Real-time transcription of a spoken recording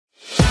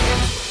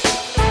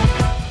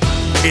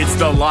It's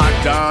the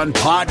Locked On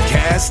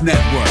Podcast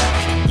Network,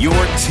 your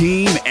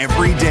team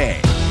every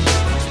day.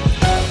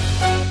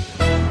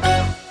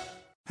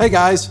 Hey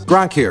guys,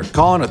 Gronk here,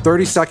 calling a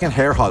 30-second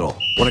hair huddle.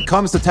 When it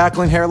comes to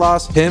tackling hair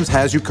loss, Hims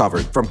has you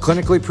covered. From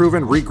clinically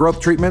proven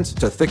regrowth treatments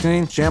to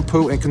thickening,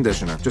 shampoo, and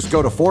conditioner. Just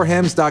go to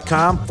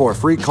 4hims.com for a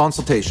free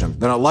consultation.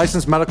 Then a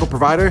licensed medical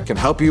provider can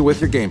help you with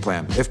your game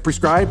plan. If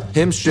prescribed,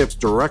 Hims ships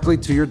directly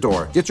to your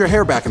door. Get your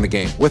hair back in the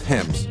game with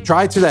Hims.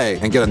 Try today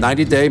and get a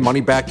 90-day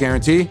money-back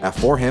guarantee at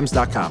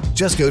 4hims.com.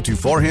 Just go to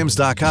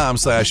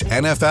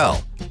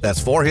 4hims.com/NFL.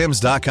 That's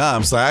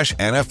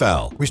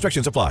 4hims.com/NFL.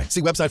 Restrictions apply.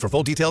 See website for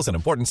full details and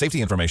important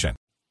safety information.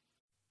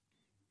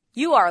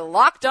 You are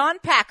Locked On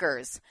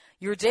Packers,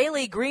 your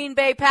daily Green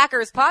Bay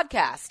Packers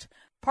podcast,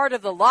 part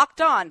of the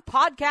Locked On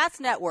Podcast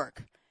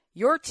Network,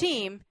 your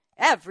team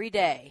every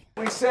day.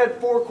 We said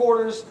 4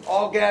 quarters,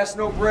 all gas,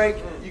 no break.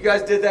 You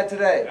guys did that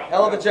today.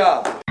 Hell of a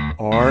job.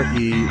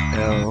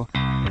 RELAX.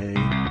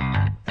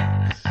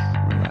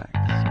 Relax.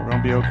 We're going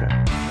to be okay.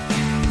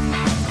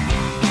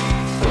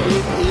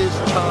 It is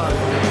time.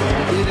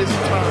 It is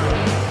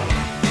time.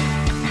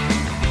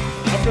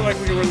 I feel like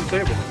we can run the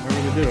table. I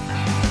really do.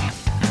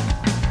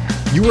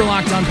 You are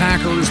Locked On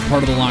Packers,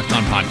 part of the Locked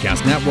On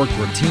Podcast Network,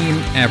 your team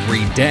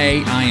every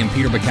day. I am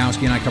Peter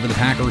Bukowski, and I cover the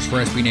Packers for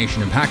SB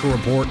Nation and Packer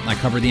Report. I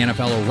cover the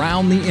NFL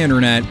around the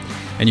internet,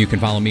 and you can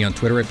follow me on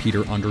Twitter at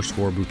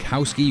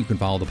Peter_Bukowski. You can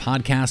follow the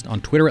podcast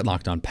on Twitter at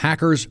Locked On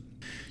Packers.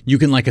 You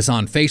can like us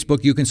on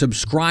Facebook. You can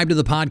subscribe to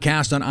the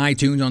podcast on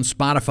iTunes, on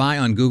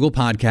Spotify, on Google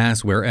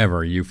Podcasts,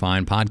 wherever you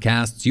find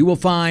podcasts. You will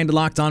find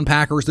Locked On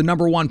Packers, the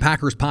 #1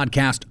 Packers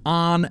podcast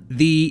on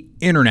the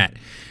internet.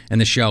 And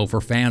the show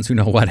for fans who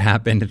know what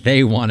happened.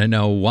 They want to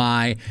know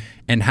why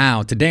and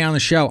how. Today on the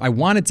show, I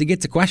wanted to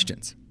get to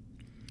questions.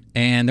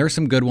 And there's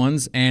some good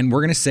ones, and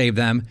we're going to save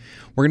them.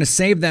 We're going to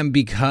save them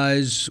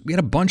because we had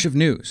a bunch of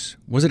news.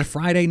 Was it a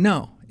Friday?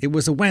 No, it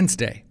was a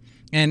Wednesday.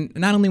 And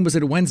not only was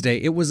it a Wednesday,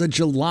 it was a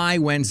July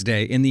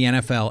Wednesday in the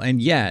NFL,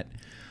 and yet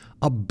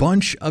a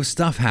bunch of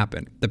stuff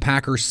happened. The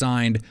Packers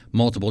signed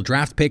multiple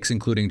draft picks,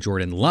 including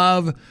Jordan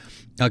Love,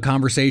 a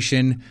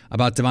conversation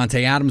about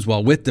Davante Adams,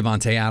 with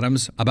Davante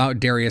Adams, about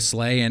Darius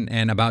Slay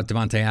and about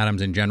Davante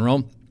Adams in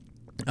general,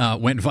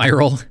 went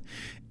viral.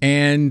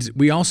 And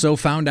we also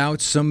found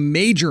out some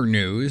major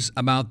news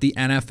about the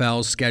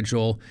NFL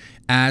schedule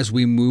as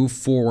we move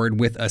forward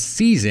with a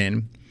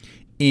season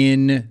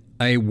in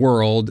a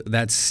world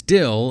that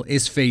still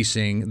is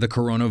facing the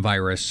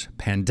coronavirus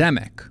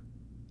pandemic.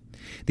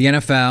 The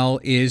NFL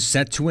is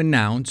set to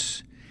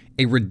announce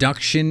a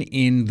reduction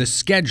in the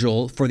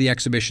schedule for the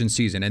exhibition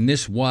season. And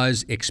this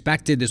was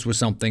expected. This was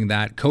something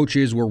that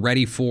coaches were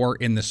ready for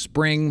in the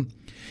spring.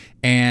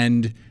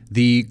 And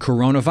the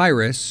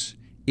coronavirus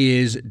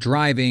is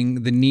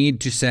driving the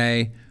need to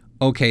say,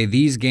 okay,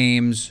 these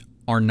games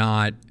are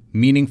not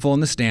meaningful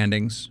in the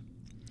standings.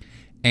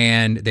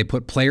 And they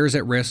put players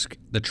at risk.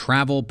 The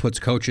travel puts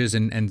coaches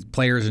and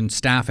players and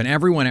staff and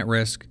everyone at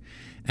risk.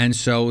 And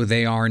so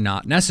they are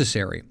not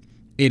necessary.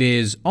 It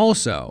is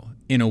also,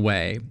 in a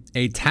way,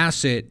 a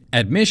tacit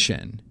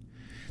admission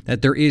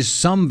that there is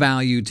some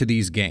value to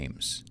these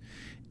games.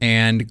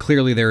 And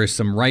clearly there is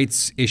some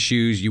rights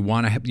issues. You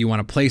want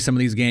to play some of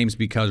these games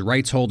because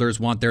rights holders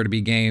want there to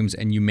be games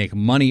and you make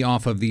money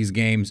off of these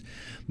games.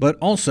 But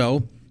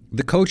also,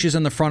 the coaches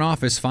in the front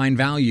office find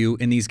value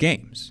in these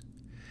games.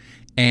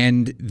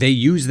 And they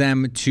use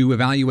them to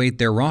evaluate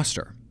their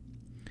roster.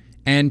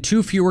 And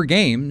 2 fewer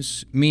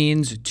games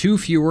means 2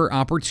 fewer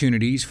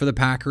opportunities for the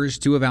Packers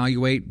to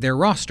evaluate their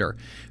roster.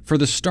 For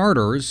the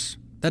starters,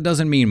 that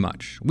doesn't mean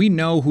much. We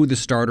know who the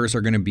starters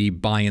are going to be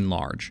by and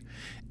large.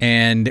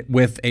 And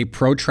with a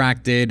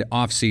protracted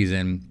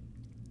offseason,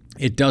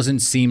 it doesn't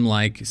seem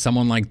like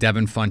someone like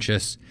Devin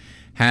Funchess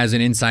has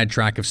an inside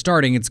track of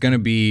starting. It's going to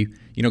be,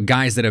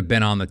 guys that have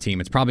been on the team.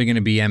 It's probably going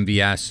to be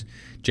MVS,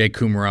 Jay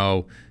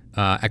Kumro,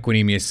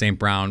 Equinemius St.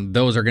 Brown.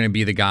 Those are going to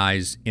be the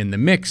guys in the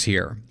mix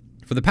here.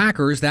 For the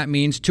Packers, that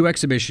means 2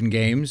 exhibition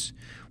games,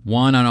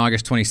 one on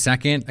August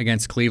 22nd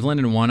against Cleveland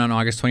and one on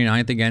August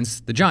 29th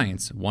against the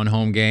Giants. 1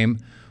 home game,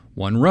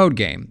 1 road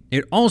game.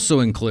 It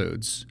also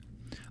includes,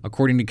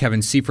 according to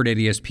Kevin Seifert at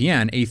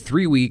ESPN, a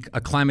 3-week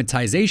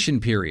acclimatization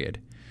period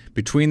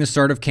between the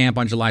start of camp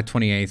on July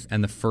 28th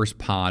and the first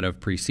pod of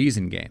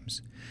preseason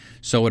games.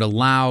 So it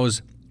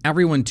allows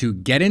everyone to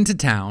get into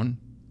town.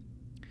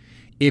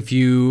 If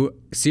you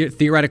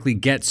theoretically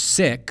get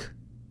sick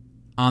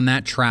on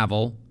that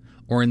travel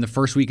or in the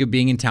first week of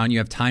being in town, you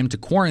have time to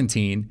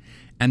quarantine,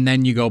 and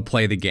then you go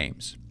play the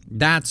games.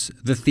 That's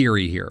the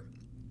theory here.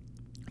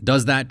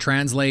 Does that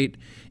translate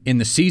in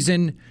the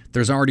season?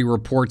 There's already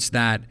reports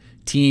that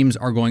teams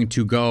are going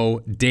to go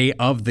day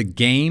of the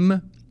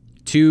game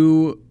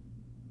to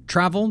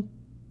travel.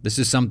 This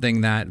is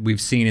something that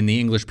we've seen in the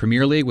English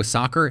Premier League with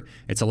soccer.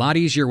 It's a lot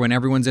easier when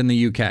everyone's in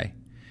the UK.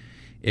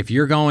 If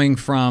you're going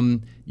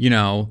from,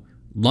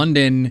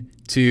 London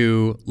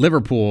to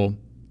Liverpool,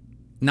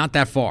 not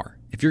that far.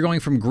 If you're going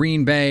from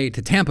Green Bay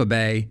to Tampa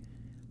Bay,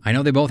 I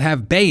know they both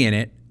have Bay in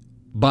it,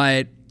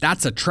 but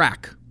that's a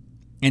trek.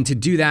 And to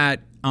do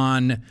that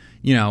on,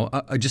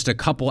 just a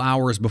couple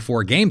hours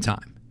before game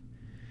time.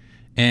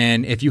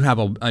 And if you have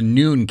a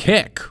noon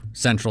kick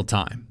Central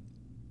Time,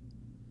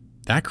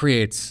 that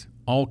creates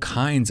all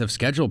kinds of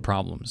schedule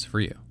problems for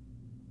you.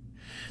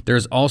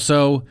 There's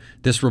also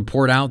this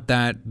report out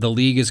that the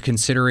league is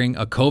considering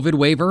a COVID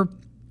waiver.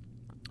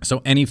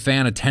 So any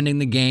fan attending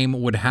the game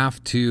would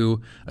have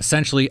to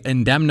essentially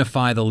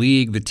indemnify the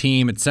league, the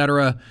team,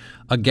 etc.,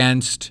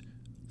 against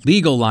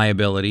legal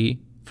liability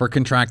for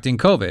contracting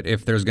COVID.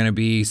 If there's going to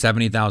be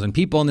 70,000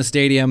 people in the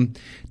stadium,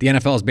 the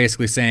NFL is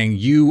basically saying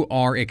you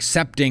are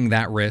accepting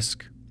that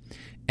risk,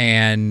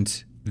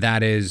 and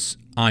that is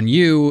on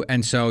you,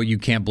 and so you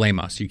can't blame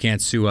us. You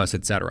can't sue us,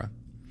 etc.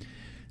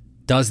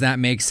 Does that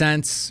make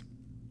sense?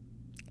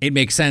 It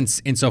makes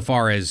sense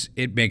insofar as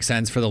it makes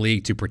sense for the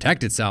league to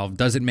protect itself.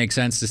 Does it make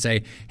sense to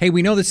say, hey,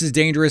 we know this is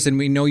dangerous and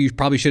we know you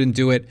probably shouldn't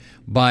do it,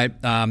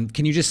 but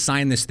can you just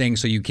sign this thing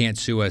so you can't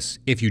sue us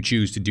if you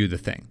choose to do the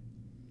thing?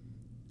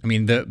 I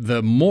mean,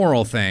 the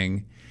moral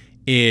thing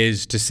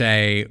is to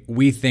say,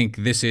 we think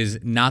this is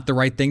not the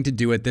right thing to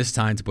do at this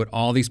time, to put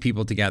all these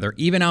people together.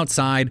 Even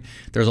outside,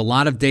 there's a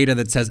lot of data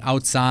that says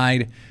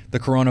outside the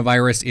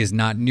coronavirus is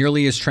not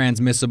nearly as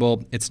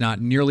transmissible. It's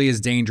not nearly as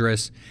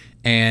dangerous.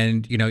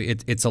 And,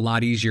 it's a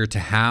lot easier to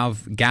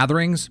have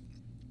gatherings.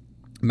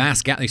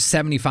 Mass gatherings,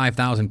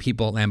 75,000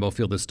 people at Lambeau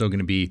Field is still going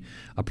to be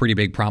a pretty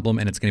big problem.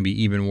 And it's going to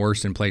be even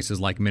worse in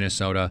places like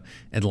Minnesota,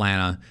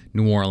 Atlanta,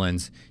 New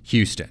Orleans,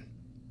 Houston.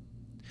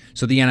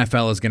 So the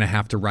NFL is going to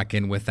have to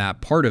reckon with that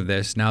part of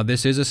this. Now,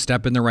 this is a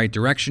step in the right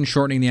direction.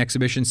 Shortening the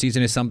exhibition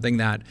season is something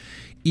that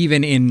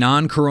even in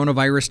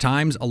non-coronavirus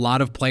times, a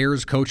lot of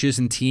players, coaches,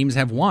 and teams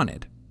have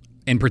wanted.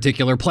 In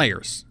particular,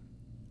 players.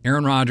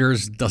 Aaron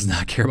Rodgers does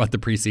not care about the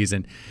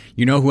preseason.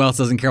 You know who else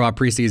doesn't care about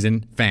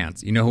preseason?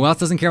 Fans. You know who else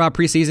doesn't care about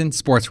preseason?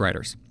 Sports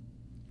writers.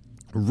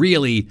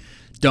 Really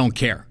don't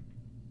care.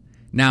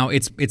 Now,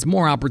 it's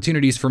more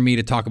opportunities for me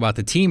to talk about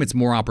the team. It's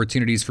more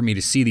opportunities for me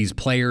to see these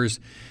players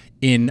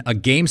in a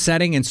game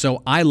setting. And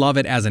so I love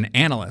it as an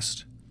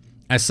analyst,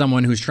 as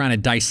someone who's trying to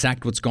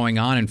dissect what's going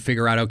on and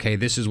figure out, okay,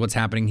 this is what's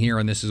happening here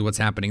and this is what's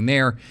happening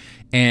there.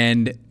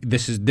 And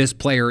this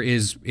player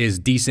is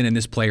decent and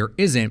this player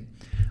isn't.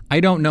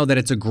 I don't know that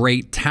it's a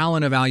great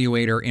talent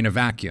evaluator in a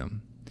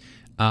vacuum,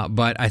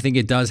 but I think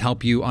it does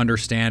help you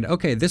understand,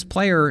 okay, this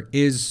player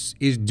is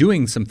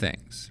doing some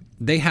things.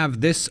 They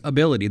have this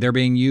ability. They're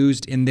being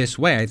used in this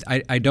way.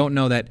 I don't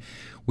know that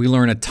we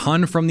learn a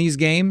ton from these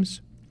games.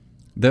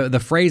 The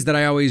phrase that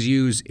I always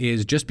use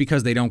is just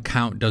because they don't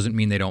count doesn't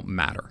mean they don't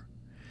matter.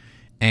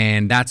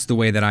 And that's the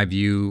way that I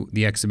view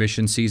the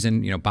exhibition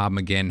season. Bob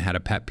McGinn had a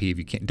pet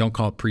peeve. Don't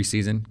call it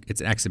preseason. It's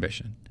an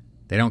exhibition.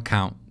 They don't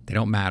count. They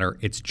don't matter.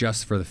 It's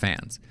just for the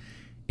fans.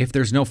 If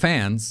there's no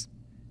fans,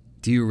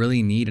 do you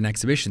really need an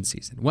exhibition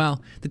season?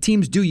 Well, the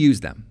teams do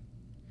use them.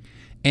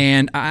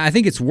 And I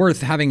think it's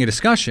worth having a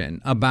discussion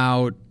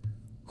about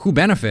who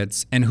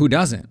benefits and who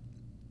doesn't.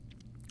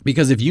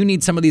 Because if you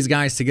need some of these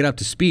guys to get up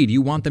to speed,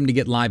 you want them to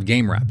get live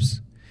game reps.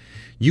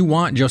 You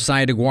want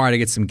Josiah DeGuara to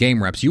get some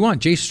game reps. You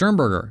want Jay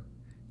Sternberger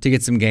to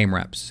get some game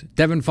reps.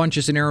 Devin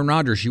Funchess and Aaron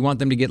Rodgers, you want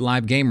them to get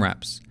live game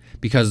reps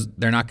because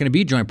they're not going to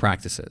be joint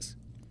practices.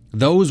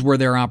 Those were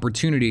their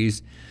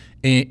opportunities,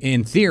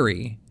 in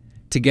theory,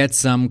 to get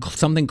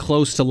something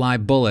close to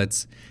live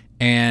bullets,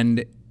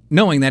 and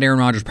knowing that Aaron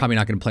Rodgers is probably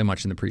not going to play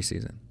much in the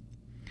preseason.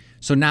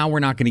 So now we're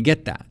not going to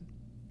get that.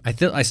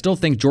 I still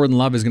think Jordan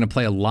Love is going to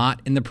play a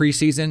lot in the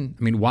preseason.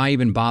 I mean, why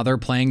even bother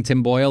playing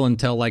Tim Boyle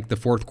until like the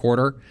fourth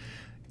quarter?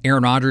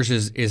 Aaron Rodgers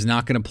is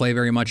not going to play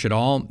very much at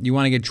all. You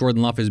want to get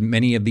Jordan Love as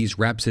many of these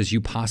reps as you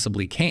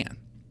possibly can.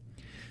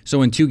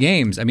 So in 2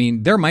 games, I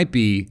mean, there might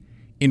be,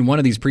 in one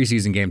of these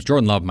preseason games,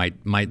 Jordan Love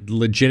might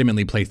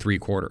legitimately play 3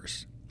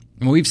 quarters.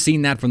 And we've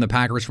seen that from the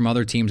Packers, from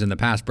other teams in the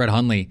past. Brett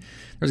Hundley,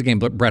 there's a game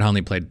Brett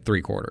Hundley played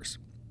 3 quarters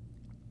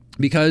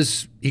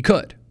because he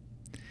could.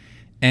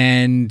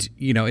 And,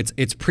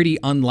 it's pretty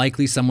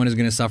unlikely someone is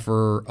going to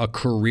suffer a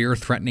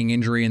career-threatening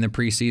injury in the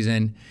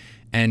preseason.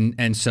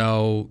 And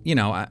so,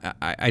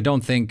 I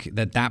don't think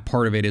that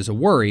part of it is a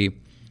worry.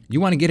 You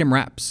want to get him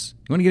reps.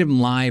 You want to get him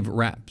live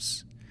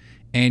reps.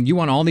 And you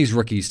want all these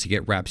rookies to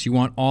get reps. You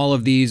want all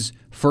of these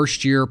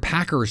first-year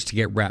Packers to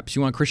get reps.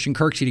 You want Christian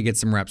Kirksey to get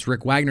some reps,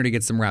 Rick Wagner to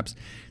get some reps.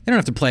 They don't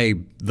have to play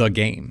the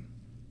game.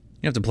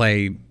 You have to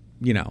play,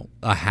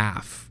 a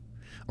half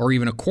or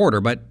even a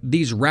quarter. But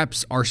these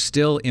reps are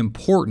still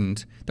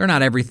important. They're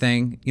not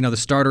everything. The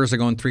starters are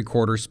going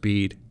 3/4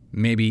 speed,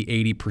 maybe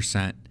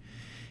 80%.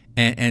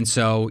 And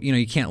so,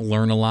 you can't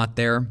learn a lot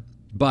there.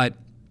 But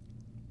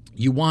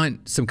you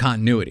want some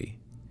continuity.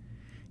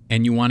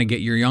 And you want to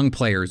get your young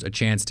players a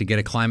chance to get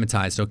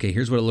acclimatized. Okay,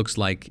 here's what it looks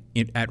like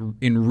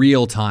in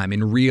real time,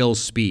 in real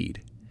speed.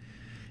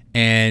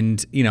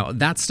 And,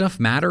 that stuff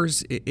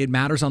matters. It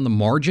matters on the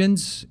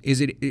margins.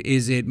 Is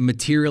it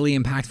materially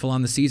impactful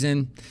on the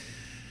season?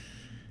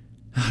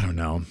 I don't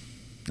know.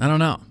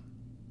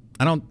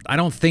 I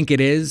don't think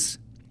it is,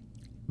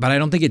 but I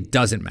don't think it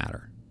doesn't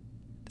matter.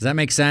 Does that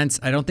make sense?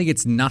 I don't think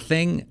it's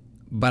nothing,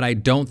 but I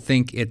don't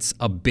think it's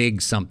a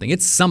big something.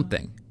 It's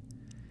something.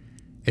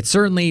 It's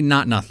certainly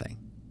not nothing.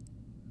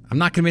 I'm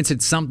not convinced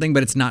it's something,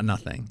 but it's not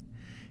nothing.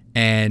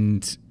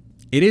 And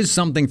it is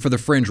something for the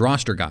fringe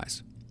roster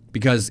guys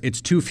because it's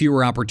two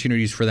fewer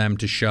opportunities for them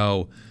to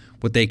show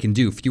what they can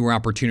do, fewer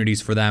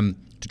opportunities for them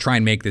to try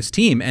and make this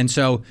team. And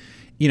so,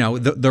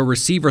 the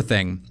receiver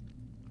thing,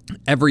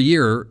 every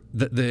year,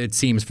 it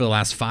seems for the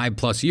last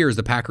 5+ years,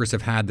 the Packers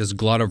have had this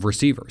glut of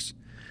receivers.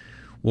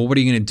 Well, what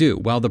are you going to do?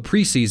 Well, the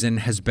preseason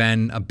has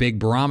been a big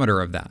barometer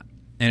of that.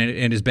 And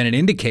it has been an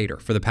indicator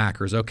for the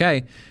Packers.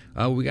 Okay,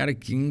 we got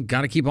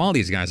to keep all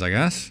these guys, I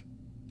guess.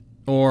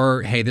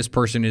 Or, hey, this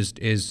person is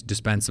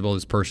dispensable,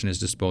 this person is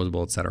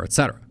disposable, et cetera, et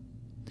cetera.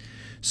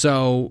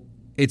 So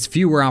it's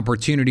fewer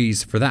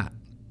opportunities for that.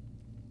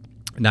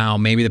 Now,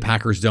 maybe the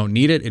Packers don't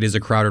need it. It is a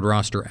crowded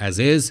roster as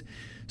is.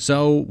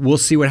 So we'll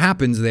see what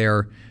happens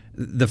there.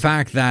 The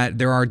fact that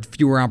there are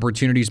fewer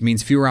opportunities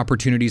means fewer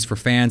opportunities for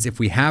fans if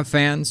we have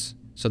fans.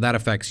 So that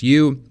affects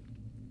you.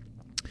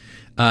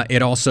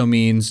 It also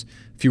means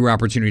fewer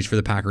opportunities for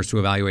the Packers to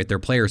evaluate their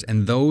players.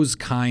 And those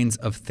kinds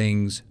of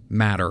things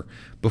matter.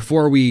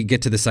 Before we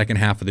get to the second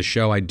half of the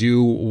show, I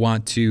do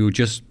want to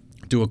just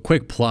do a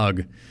quick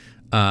plug.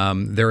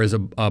 There is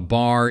a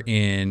bar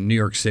in New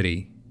York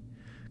City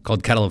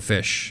called Kettle of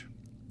Fish.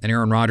 And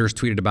Aaron Rodgers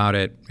tweeted about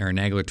it. Aaron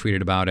Nagler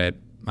tweeted about it.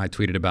 I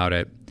tweeted about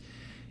it.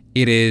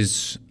 It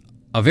is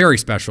a very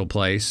special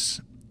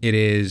place. It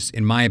is,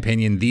 in my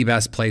opinion, the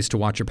best place to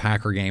watch a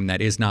Packer game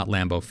that is not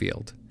Lambeau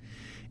Field.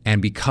 And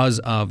because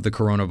of the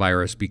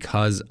coronavirus,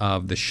 because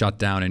of the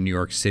shutdown in New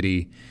York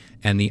City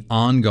and the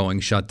ongoing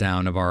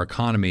shutdown of our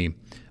economy,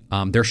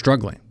 they're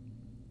struggling.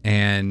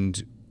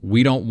 And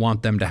we don't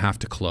want them to have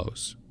to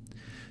close.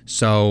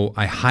 So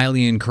I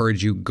highly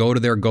encourage you, go to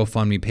their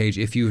GoFundMe page.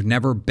 If you've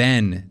never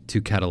been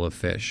to Kettle of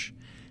Fish,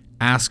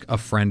 ask a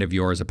friend of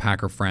yours, a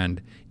Packer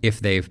friend, if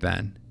they've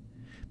been.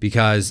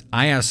 Because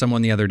I asked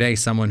someone the other day,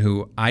 someone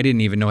who I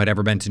didn't even know had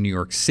ever been to New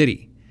York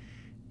City,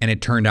 and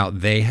it turned out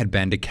they had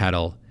been to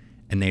Kettle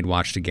and they'd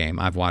watched a game.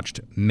 I've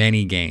watched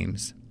many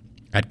games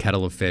at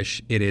Kettle of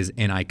Fish. It is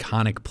an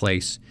iconic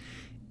place.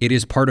 It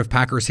is part of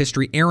Packers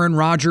history. Aaron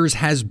Rodgers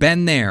has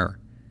been there,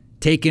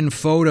 taken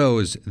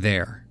photos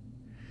there.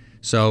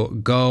 So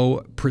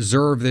go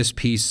preserve this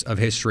piece of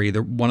history.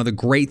 One of the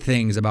great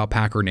things about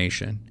Packer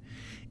Nation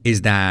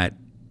is that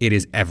it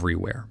is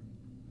everywhere.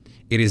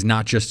 It is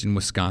not just in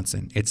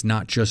Wisconsin. It's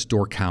not just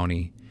Door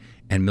County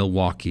and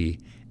Milwaukee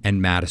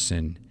and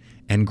Madison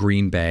and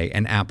Green Bay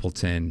and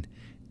Appleton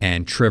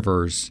and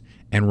Trivers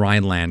and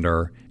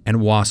Rhinelander and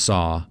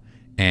Wausau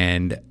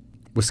and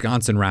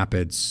Wisconsin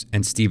Rapids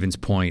and Stevens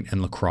Point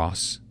and La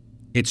Crosse.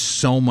 It's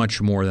so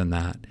much more than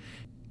that.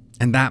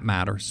 And that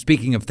matters.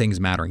 Speaking of things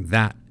mattering,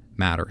 that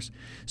matters.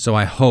 So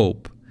I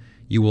hope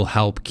you will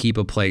help keep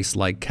a place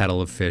like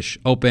Kettle of Fish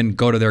open.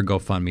 Go to their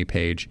GoFundMe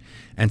page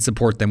and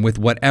support them with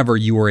whatever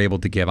you are able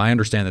to give. I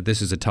understand that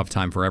this is a tough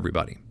time for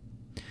everybody.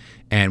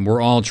 And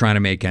we're all trying to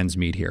make ends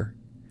meet here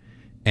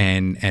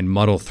and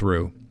muddle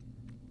through.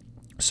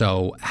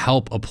 So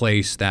help a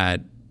place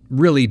that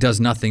really does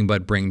nothing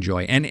but bring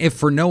joy. And if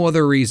for no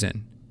other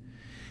reason,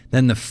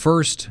 then the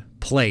first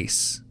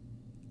place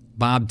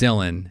Bob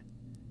Dylan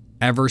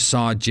ever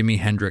saw Jimi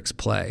Hendrix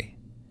play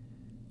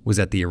was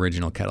at the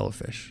original Kettle of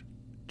Fish.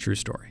 True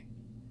story.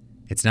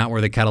 It's not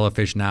where the Kettle of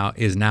Fish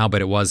is now,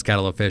 but it was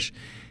Kettle of Fish,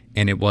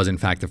 and it was, in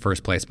fact, the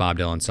first place Bob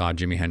Dylan saw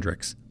Jimi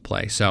Hendrix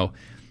play. So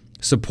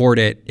support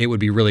it. It would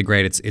be really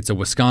great. It's a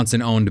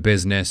Wisconsin-owned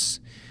business.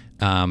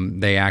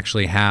 They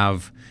actually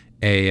have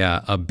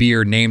a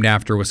beer named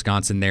after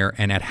Wisconsin there,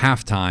 and at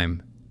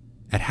halftime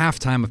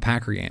of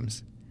Packer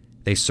games,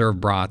 they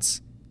serve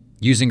brats,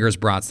 Usinger's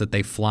brats that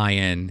they fly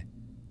in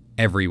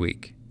every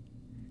week.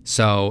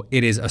 So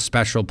it is a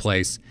special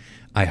place.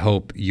 I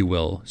hope you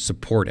will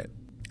support it.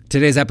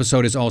 Today's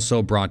episode is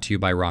also brought to you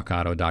by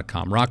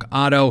RockAuto.com. Rock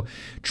Auto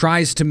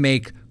tries to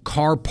make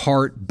car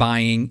part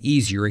buying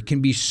easier. It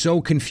can be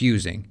so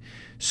confusing,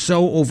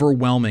 so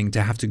overwhelming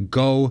to have to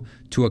go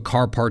to a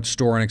car parts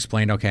store and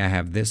explain, okay, I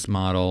have this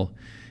model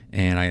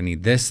and I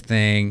need this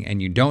thing,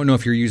 and you don't know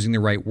if you're using the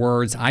right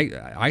words.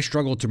 I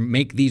struggle to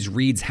make these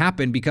reads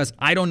happen because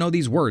I don't know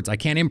these words. I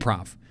can't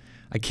improv.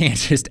 I can't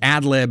just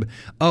ad-lib,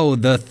 oh,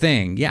 the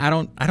thing. Yeah,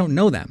 I don't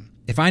know them.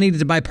 If I needed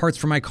to buy parts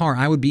for my car,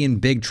 I would be in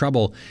big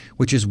trouble,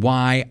 which is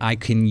why I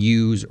can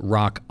use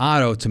Rock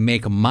Auto to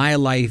make my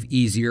life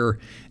easier,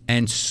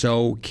 and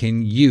so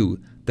can you.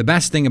 The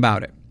best thing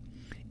about it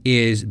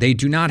is they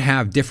do not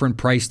have different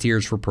price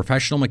tiers for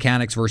professional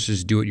mechanics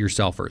versus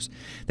do-it-yourselfers.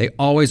 They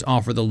always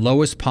offer the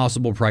lowest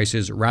possible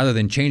prices rather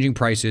than changing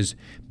prices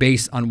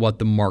based on what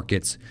the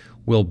markets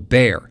will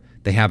bear.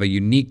 They have a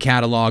unique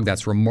catalog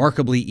that's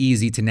remarkably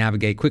easy to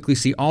navigate. Quickly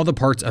see all the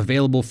parts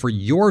available for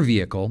your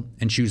vehicle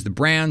and choose the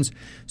brands,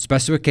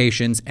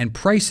 specifications, and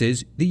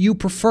prices that you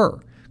prefer.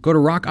 Go to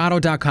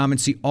rockauto.com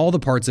and see all the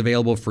parts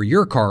available for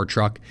your car or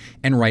truck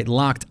and write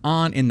Locked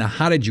On in the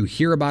How Did You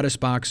Hear About Us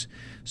box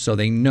so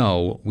they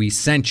know we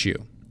sent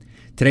you.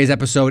 Today's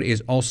episode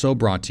is also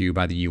brought to you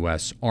by the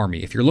U.S.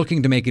 Army. If you're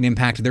looking to make an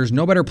impact, there's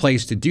no better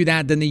place to do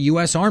that than the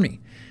U.S. Army.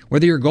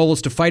 Whether your goal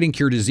is to fight and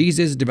cure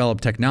diseases, develop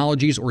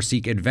technologies, or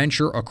seek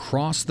adventure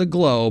across the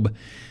globe,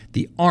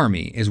 the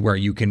Army is where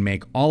you can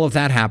make all of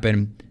that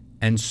happen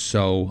and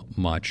so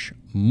much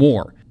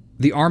more.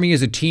 The Army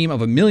is a team of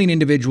 1 million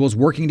individuals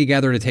working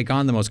together to take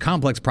on the most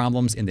complex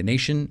problems in the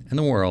nation and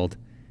the world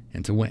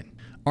and to win.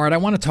 All right, I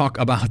want to talk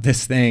about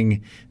this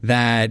thing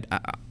that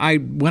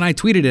when I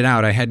tweeted it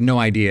out, I had no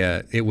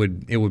idea it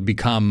would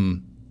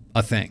become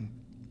a thing.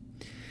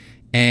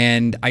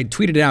 And I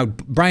tweeted it out.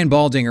 Brian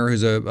Baldinger,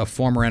 who's a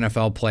former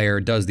NFL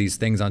player, does these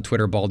things on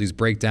Twitter, Baldy's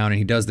Breakdown, and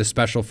he does this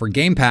special for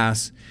Game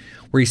Pass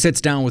where he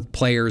sits down with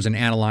players and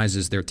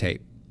analyzes their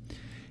tape.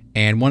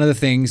 And one of the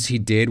things he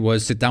did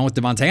was sit down with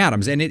Davante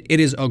Adams. And it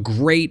is a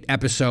great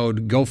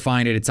episode. Go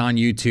find it. It's on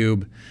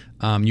YouTube.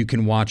 You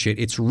can watch it.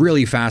 It's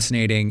really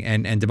fascinating.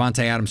 And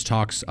Davante Adams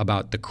talks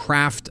about the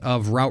craft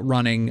of route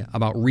running,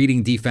 about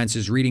reading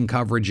defenses, reading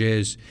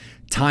coverages,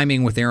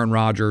 timing with Aaron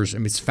Rodgers. I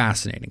mean, it's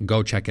fascinating.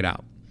 Go check it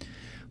out.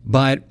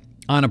 But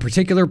on a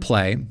particular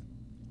play,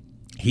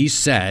 he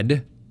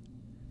said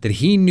that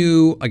he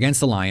knew against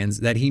the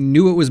Lions that he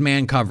knew it was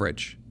man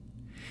coverage.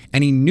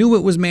 And he knew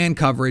it was man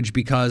coverage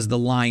because the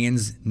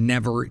Lions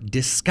never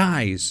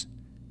disguise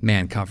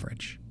man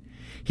coverage.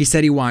 He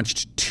said he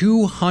watched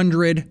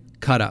 200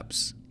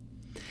 cut-ups.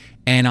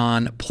 And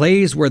on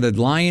plays where the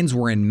Lions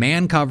were in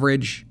man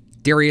coverage,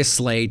 Darius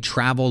Slay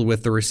traveled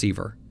with the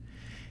receiver,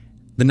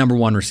 the number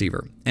one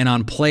receiver. And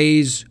on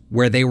plays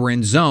where they were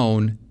in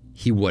zone,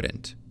 he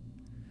wouldn't.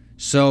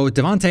 So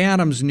Davante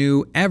Adams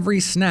knew every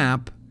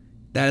snap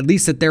that at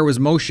least that there was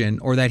motion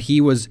or that he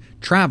was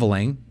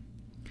traveling,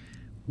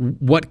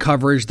 what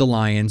coverage the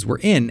Lions were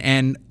in.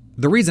 And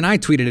the reason I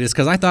tweeted it is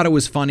because I thought it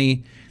was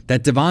funny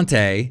that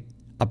Davante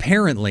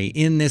apparently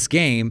in this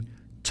game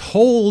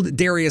told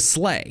Darius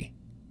Slay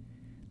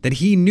that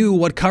he knew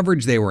what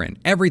coverage they were in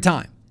every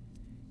time.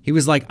 He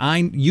was like,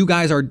 you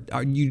guys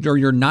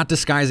you're not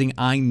disguising.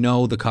 I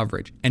know the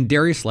coverage. And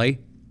Darius Slay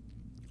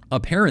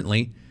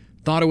apparently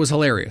thought it was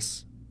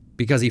hilarious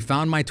because he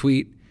found my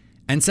tweet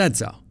and said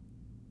so.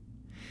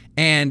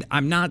 And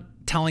I'm not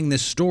telling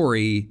this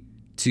story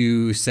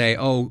to say,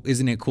 oh,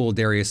 isn't it cool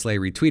Darius Slay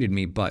retweeted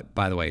me? But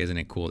by the way, isn't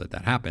it cool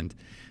that happened?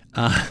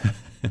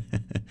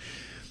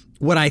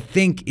 What I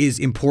think is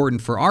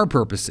important for our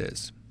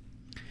purposes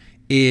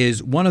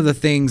is one of the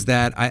things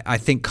that I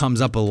think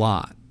comes up a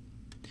lot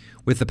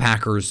with the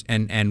Packers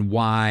and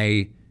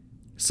why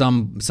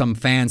some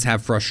fans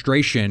have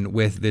frustration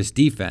with this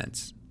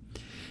defense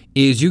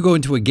is you go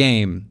into a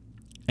game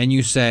and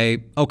you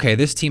say, okay,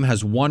 this team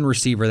has one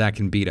receiver that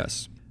can beat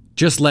us.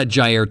 Just let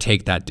Jair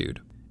take that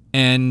dude.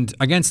 And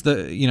against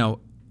Terry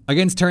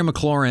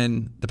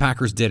McLaurin, the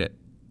Packers did it.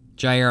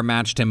 Jair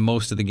matched him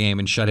most of the game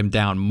and shut him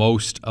down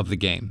most of the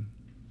game.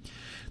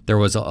 There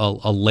was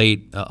a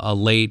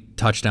late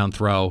touchdown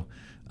throw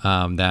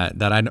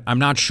that I'm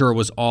not sure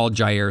was all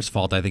Jair's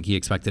fault. I think he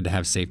expected to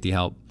have safety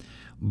help.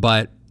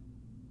 But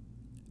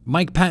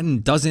Mike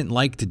Patton doesn't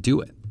like to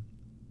do it.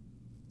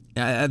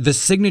 The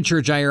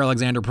signature Jair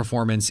Alexander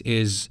performance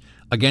is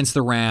against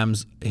the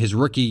Rams, his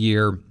rookie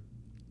year,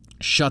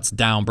 shuts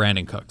down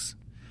Brandon Cooks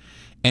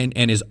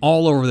and is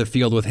all over the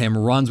field with him,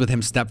 runs with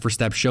him step for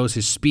step, shows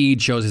his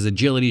speed, shows his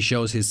agility,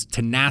 shows his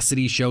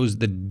tenacity, shows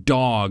the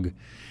dog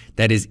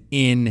that is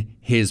in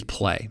his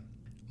play.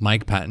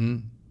 Mike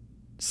Patton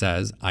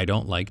says, I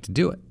don't like to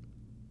do it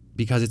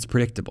because it's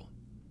predictable.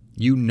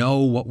 You know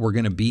what we're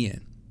going to be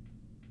in.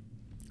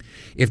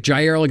 If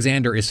Jair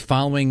Alexander is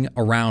following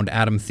around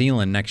Adam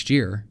Thielen next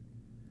year,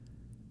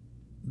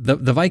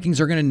 the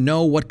Vikings are going to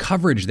know what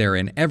coverage they're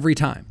in every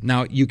time.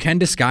 Now, you can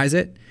disguise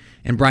it,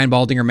 and Brian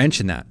Baldinger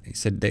mentioned that. He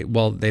said, they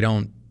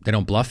don't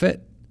bluff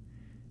it,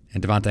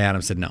 and Davante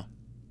Adams said, no,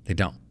 they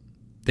don't.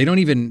 They don't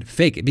even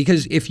fake it,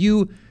 because if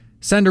you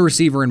send a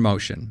receiver in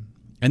motion,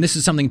 and this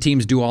is something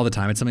teams do all the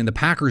time, it's something the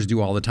Packers do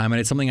all the time, and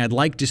it's something I'd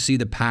like to see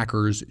the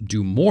Packers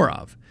do more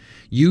of.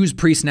 Use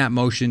pre-snap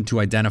motion to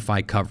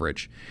identify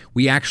coverage.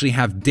 We actually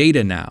have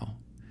data now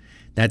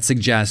that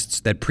suggests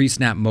that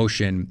pre-snap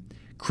motion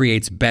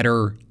creates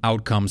better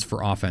outcomes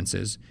for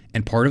offenses.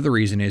 And part of the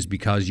reason is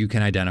because you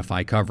can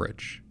identify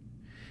coverage.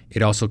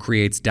 It also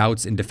creates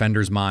doubts in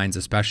defenders' minds,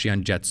 especially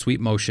on jet sweep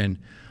motion.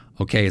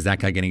 Okay, is that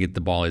guy going to get the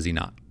ball? Is he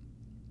not?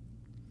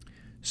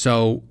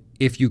 So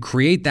if you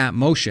create that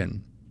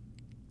motion,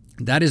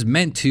 that is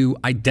meant to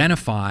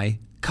identify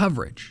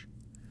coverage.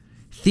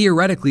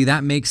 Theoretically,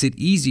 that makes it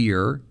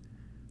easier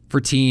for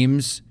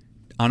teams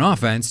on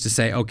offense to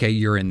say, okay,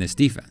 you're in this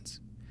defense.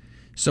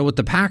 So what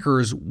the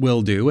Packers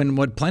will do, and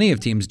what plenty of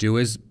teams do,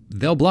 is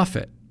they'll bluff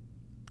it.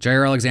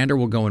 Jair Alexander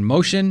will go in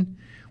motion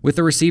with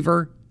the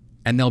receiver,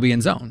 and they'll be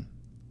in zone.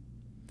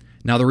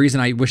 Now, the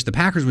reason I wish the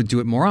Packers would do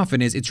it more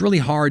often is it's really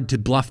hard to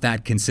bluff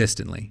that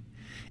consistently.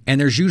 And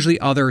there's usually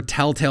other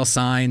telltale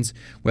signs,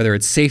 whether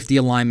it's safety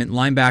alignment,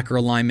 linebacker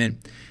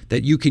alignment,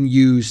 that you can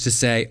use to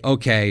say,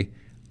 okay,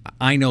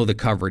 I know the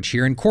coverage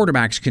here. And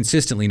quarterbacks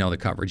consistently know the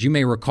coverage. You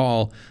may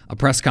recall a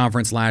press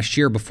conference last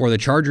year before the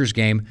Chargers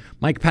game.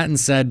 Mike Patton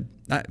said,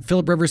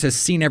 Phillip Rivers has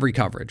seen every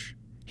coverage.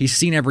 He's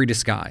seen every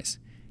disguise.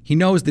 He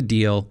knows the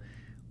deal.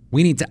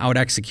 We need to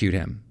out-execute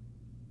him.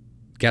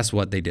 Guess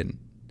what? They didn't.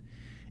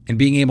 And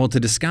being able to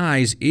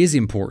disguise is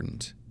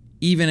important,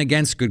 even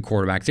against good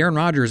quarterbacks. Aaron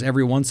Rodgers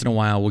every once in a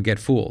while will get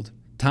fooled.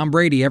 Tom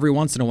Brady every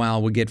once in a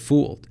while will get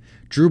fooled.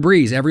 Drew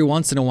Brees every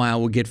once in a while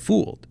will get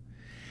fooled.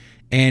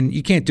 And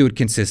you can't do it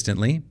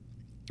consistently,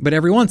 but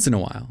every once in a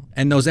while.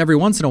 And those every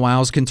once in a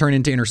whiles can turn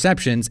into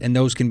interceptions, and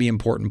those can be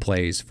important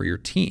plays for your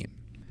team,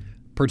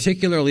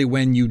 particularly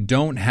when you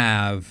don't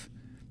have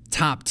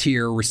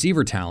top-tier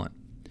receiver talent.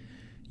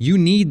 You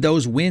need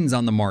those wins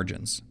on the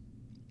margins.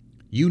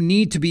 You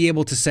need to be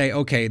able to say,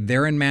 okay,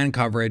 they're in man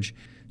coverage,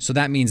 so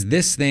that means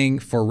this thing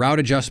for route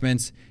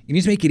adjustments. You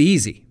need to make it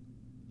easy,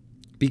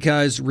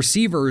 because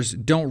receivers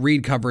don't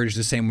read coverage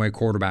the same way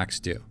quarterbacks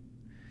do.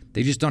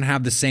 They just don't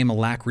have the same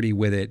alacrity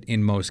with it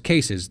in most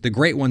cases. The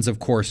great ones, of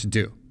course,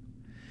 do.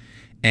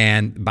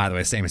 And by the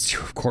way, the same is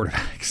true of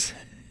quarterbacks.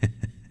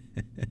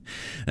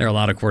 There are a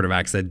lot of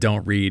quarterbacks that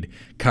don't read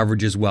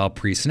coverages well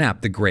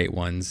pre-snap. The great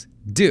ones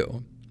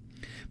do.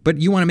 But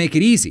you want to make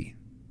it easy.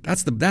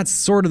 That's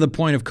sort of the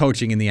point of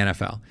coaching in the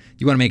NFL.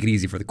 You want to make it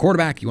easy for the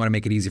quarterback. You want to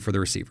make it easy for the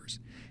receivers.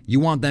 You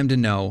want them to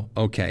know,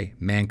 okay,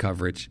 man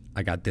coverage,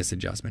 I got this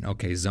adjustment.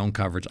 Okay, zone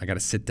coverage, I got to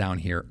sit down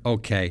here.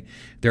 Okay,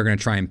 they're going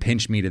to try and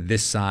pinch me to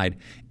this side.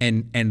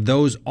 And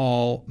those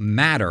all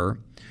matter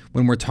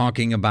when we're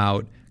talking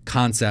about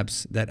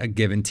concepts that a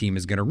given team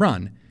is going to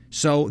run.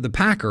 So the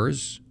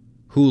Packers,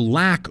 who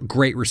lack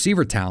great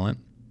receiver talent,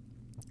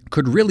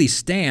 could really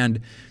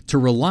stand to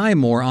rely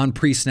more on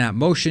pre-snap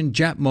motion,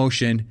 jet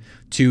motion,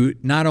 to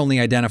not only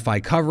identify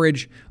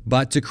coverage,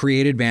 but to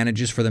create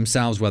advantages for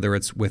themselves, whether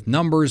it's with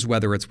numbers,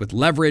 whether it's with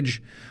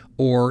leverage,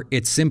 or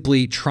it's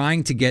simply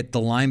trying to get the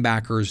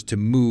linebackers to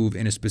move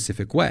in a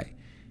specific way.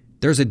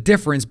 There's a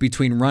difference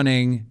between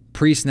running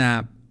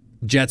pre-snap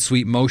jet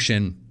sweep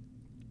motion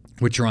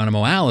with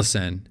Geronimo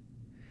Allison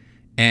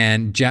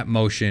and jet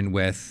motion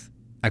with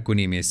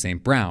Equanimeous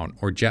St. Brown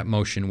or jet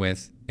motion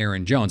with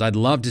Aaron Jones. I'd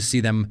love to see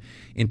them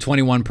in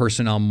 21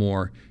 personnel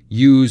more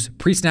use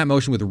pre-snap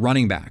motion with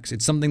running backs.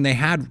 It's something they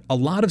had a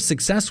lot of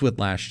success with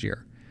last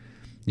year.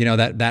 You know,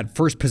 that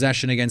first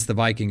possession against the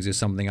Vikings is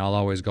something I'll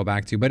always go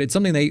back to, but it's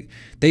something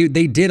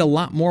they did a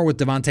lot more with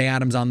Davante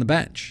Adams on the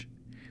bench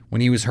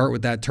when he was hurt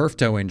with that turf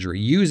toe injury.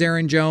 Use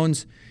Aaron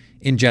Jones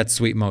in jet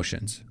sweep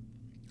motions.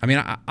 I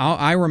mean,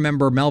 I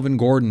remember Melvin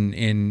Gordon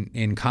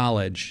in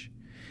college,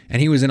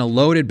 and he was in a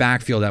loaded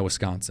backfield at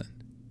Wisconsin.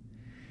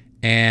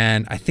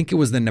 And I think it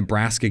was the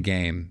Nebraska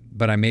game,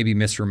 but I may be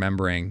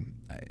misremembering.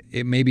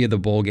 It may be the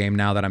bowl game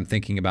now that I'm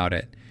thinking about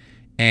it.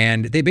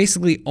 And they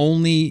basically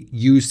only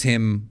used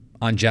him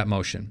on jet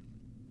motion.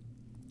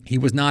 He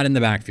was not in the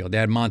backfield. They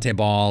had Monte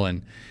Ball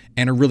and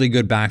a really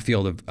good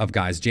backfield of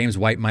guys. James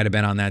White might have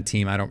been on that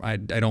team. I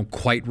don't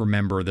quite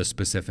remember the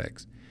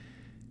specifics.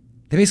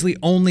 They basically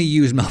only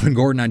used Melvin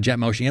Gordon on jet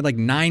motion. He had like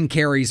 9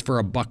 carries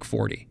for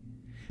 $140. I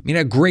mean,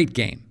 a great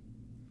game.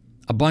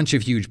 A bunch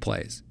of huge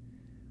plays.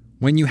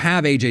 When you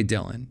have A.J.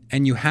 Dillon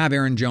and you have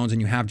Aaron Jones and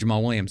you have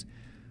Jamal Williams,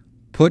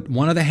 put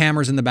one of the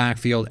hammers in the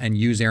backfield and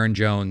use Aaron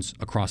Jones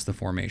across the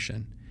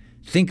formation.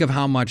 Think of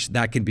how much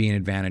that could be an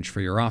advantage for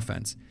your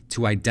offense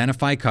to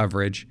identify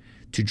coverage,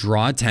 to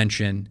draw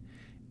attention,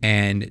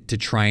 and to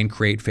try and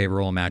create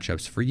favorable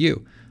matchups for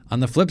you. On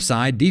the flip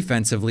side,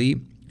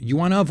 defensively, you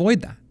want to avoid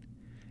that.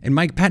 And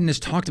Mike Pettin has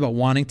talked about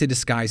wanting to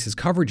disguise his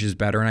coverages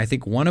better, and I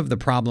think one of the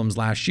problems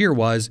last year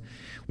was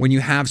when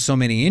you have so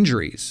many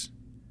injuries,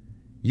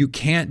 you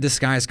can't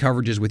disguise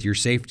coverages with your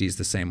safeties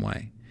the same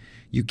way.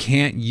 You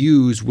can't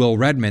use Will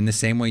Redmond the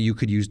same way you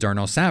could use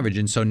Darnell Savage.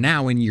 And so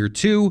now in year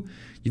 2,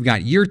 you've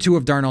got year 2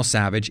 of Darnell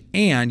Savage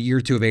and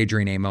year 2 of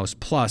Adrian Amos,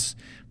 plus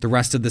the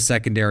rest of the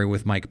secondary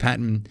with Mike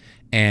Pettin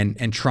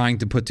and trying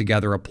to put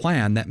together a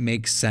plan that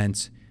makes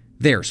sense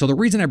there. So the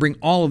reason I bring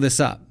all of this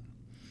up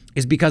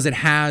is because it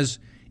has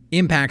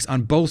impacts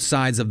on both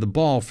sides of the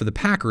ball for the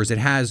Packers. It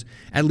has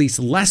at least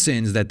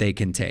lessons that they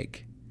can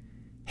take.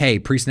 Hey,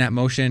 pre-snap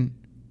motion,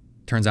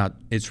 turns out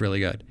it's really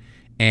good.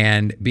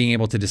 And being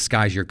able to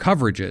disguise your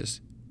coverages,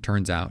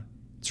 turns out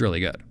it's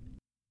really good.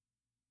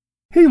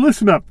 Hey,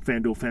 listen up,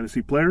 FanDuel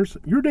fantasy players.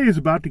 Your day is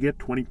about to get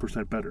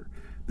 20% better.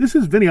 This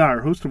is Vinny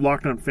Iyer, host of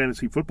Locked On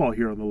Fantasy Football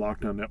here on the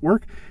Locked On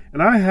Network,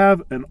 and I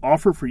have an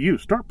offer for you.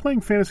 Start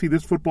playing fantasy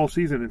this football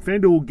season, and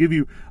FanDuel will give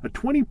you a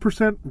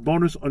 20%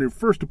 bonus on your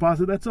first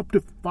deposit. That's up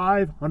to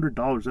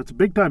 $500. That's a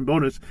big-time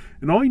bonus,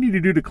 and all you need to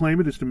do to claim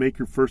it is to make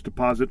your first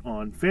deposit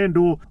on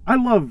FanDuel. I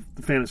love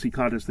the fantasy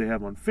contests they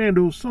have on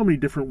FanDuel. So many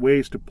different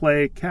ways to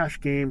play,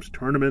 cash games,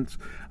 tournaments.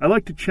 I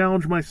like to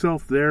challenge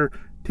myself there.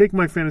 Take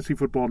my fantasy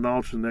football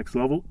knowledge to the next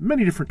level.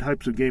 Many different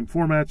types of game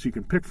formats you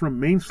can pick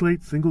from: main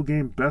slate, single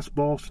game, best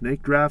ball,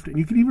 snake draft, and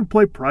you can even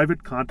play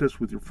private contests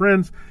with your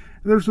friends.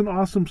 And there's an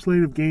awesome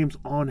slate of games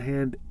on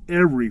hand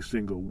every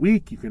single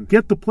week. You can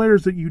get the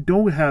players that you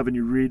don't have in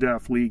your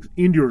redraft leagues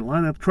into your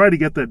lineup. Try to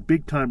get that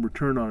big-time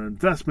return on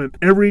investment.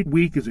 Every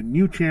week is a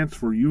new chance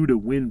for you to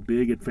win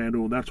big at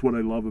FanDuel, and that's what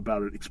I love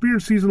about it.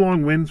 Experience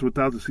season-long wins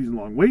without the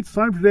season-long waits.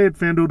 Sign up today at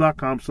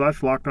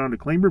FanDuel.com/LockedOn to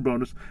claim your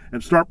bonus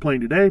and start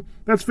playing today.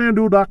 That's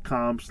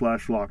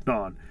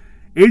FanDuel.com/LockedOn.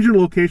 Age and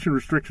location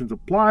restrictions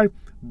apply.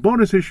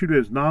 Bonus issued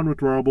as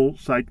non-withdrawable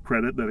site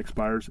credit that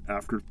expires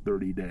after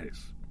 30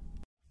 days.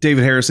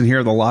 David Harrison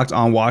here, the Locked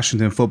On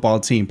Washington Football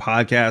Team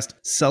podcast,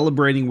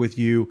 celebrating with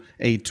you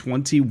a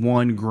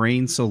 21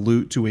 grain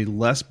salute to a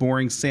less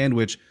boring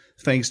sandwich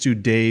thanks to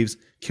Dave's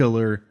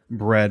Killer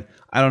Bread.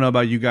 I don't know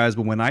about you guys,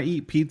 but when I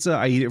eat pizza,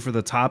 I eat it for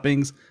the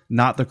toppings,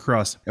 not the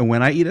crust. And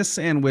when I eat a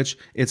sandwich,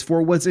 it's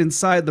for what's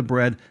inside the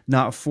bread,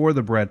 not for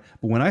the bread.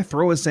 But when I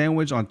throw a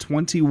sandwich on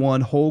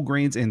 21 whole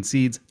grains and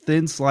seeds,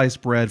 thin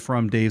sliced bread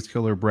from Dave's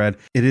Killer Bread,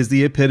 it is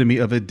the epitome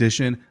of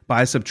addition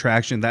by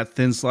subtraction. That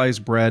thin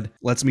sliced bread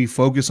lets me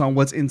focus on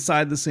what's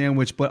inside the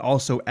sandwich, but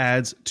also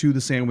adds to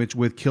the sandwich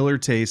with killer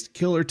taste,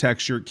 killer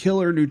texture,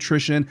 killer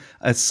nutrition,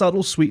 a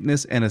subtle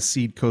sweetness, and a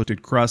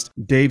seed-coated crust.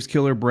 Dave's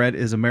Killer Bread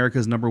is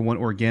America's #1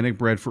 organic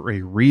bread for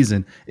a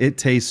reason. It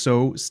tastes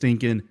so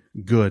stinking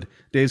good.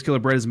 Dave's Killer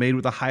Bread is made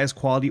with the highest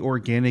quality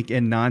organic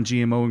and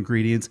non-GMO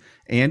ingredients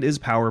and is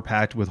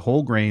power-packed with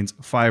whole grains,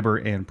 fiber,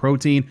 and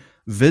protein.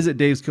 Visit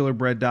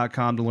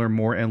daveskillerbread.com to learn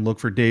more and look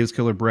for Dave's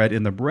Killer Bread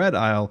in the bread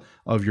aisle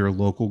of your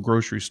local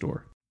grocery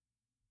store.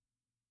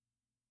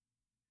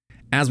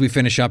 As we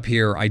finish up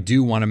here, I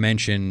do want to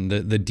mention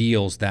the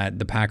deals that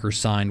the Packers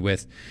signed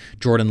with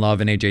Jordan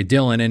Love and A.J.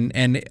 Dillon,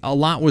 and a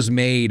lot was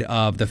made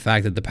of the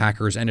fact that the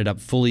Packers ended up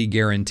fully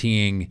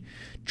guaranteeing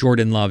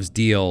Jordan Love's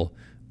deal,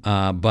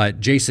 but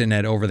Jason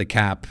at Over the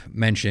Cap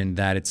mentioned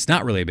that it's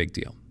not really a big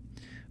deal.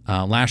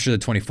 Last year,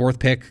 the 24th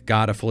pick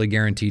got a fully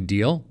guaranteed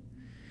deal,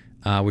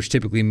 which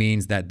typically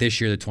means that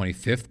this year the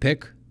 25th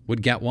pick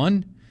would get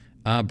one.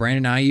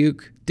 Brandon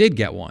Ayuk did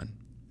get one.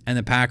 And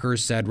the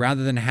Packers said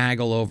rather than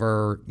haggle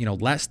over,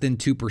 less than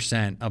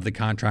 2% of the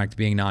contract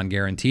being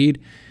non-guaranteed,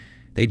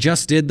 they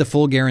just did the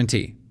full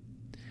guarantee.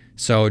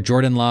 So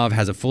Jordan Love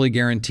has a fully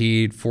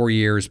guaranteed 4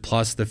 years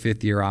plus the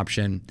 5th-year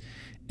option,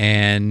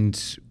 and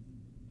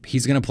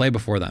he's going to play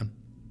before then.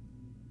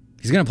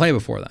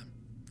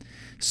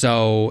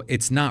 So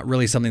it's not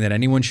really something that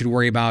anyone should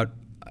worry about.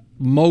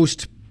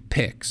 Most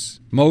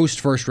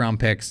first-round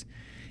picks,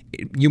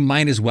 you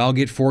might as well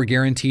get 4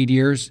 guaranteed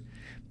years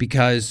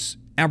because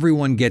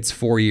everyone gets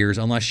 4 years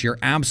unless you're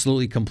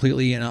absolutely,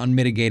 completely an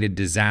unmitigated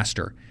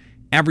disaster.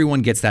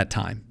 Everyone gets that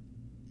time.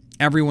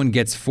 Everyone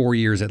gets 4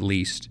 years at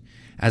least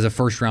as a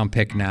first-round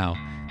pick now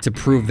to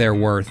prove their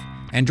worth.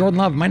 And Jordan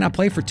Love might not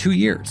play for 2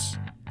 years.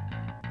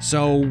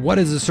 So what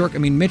is the circle?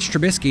 Mitch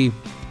Trubisky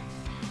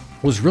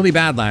was really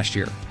bad last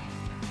year.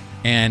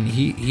 And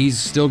he's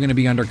still going to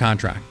be under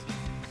contract.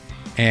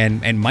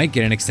 And might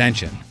get an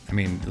extension.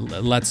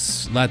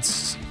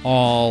 Let's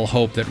all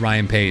hope that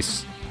Ryan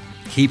Pace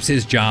keeps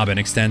his job and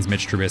extends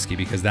Mitch Trubisky,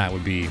 because that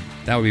would be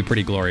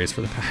pretty glorious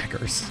for the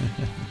Packers.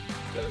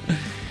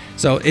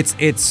 So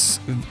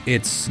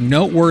it's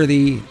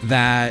noteworthy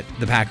that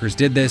the Packers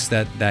did this,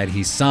 that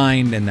he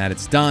signed and that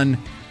it's done.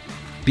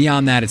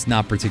 Beyond that, it's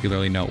not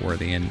particularly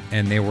noteworthy,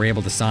 and they were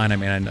able to sign.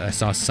 I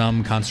saw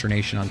some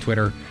consternation on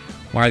Twitter.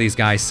 Why are these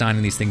guys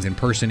signing these things in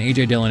person?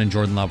 A.J. Dillon and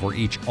Jordan Love were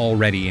each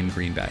already in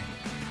Green Bay.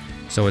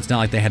 So it's not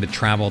like they had to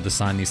travel to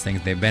sign these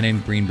things. They've been in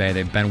Green Bay.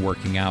 They've been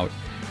working out.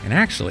 And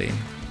actually,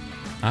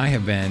 I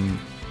have been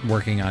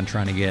working on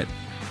trying to get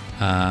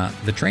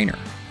the trainer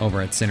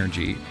over at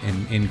Synergy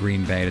in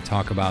Green Bay to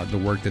talk about the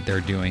work that they're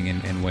doing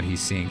and what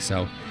he's seeing.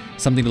 So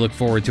something to look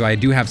forward to. I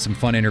do have some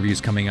fun interviews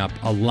coming up,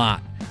 a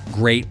lot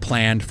great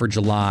planned for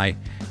July.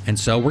 And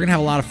so we're going to have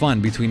a lot of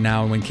fun between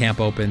now and when camp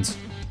opens.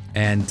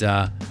 And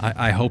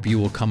I hope you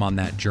will come on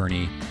that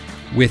journey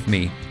with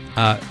me.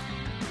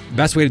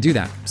 Best way to do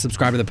that,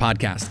 subscribe to the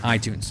podcast,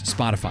 iTunes,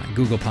 Spotify,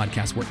 Google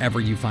Podcasts, wherever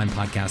you find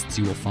podcasts,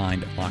 you will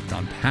find Locked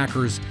On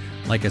Packers.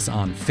 Like us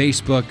on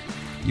Facebook.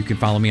 You can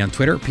follow me on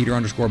Twitter,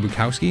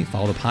 Peter_Bukowski.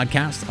 Follow the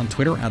podcast on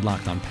Twitter at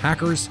Locked On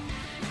Packers.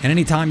 And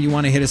anytime you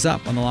want to hit us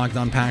up on the Locked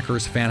On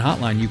Packers fan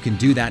hotline, you can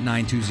do that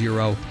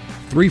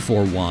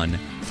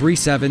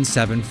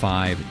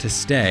 920-341-3775 to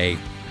stay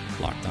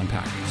Locked On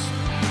Packers.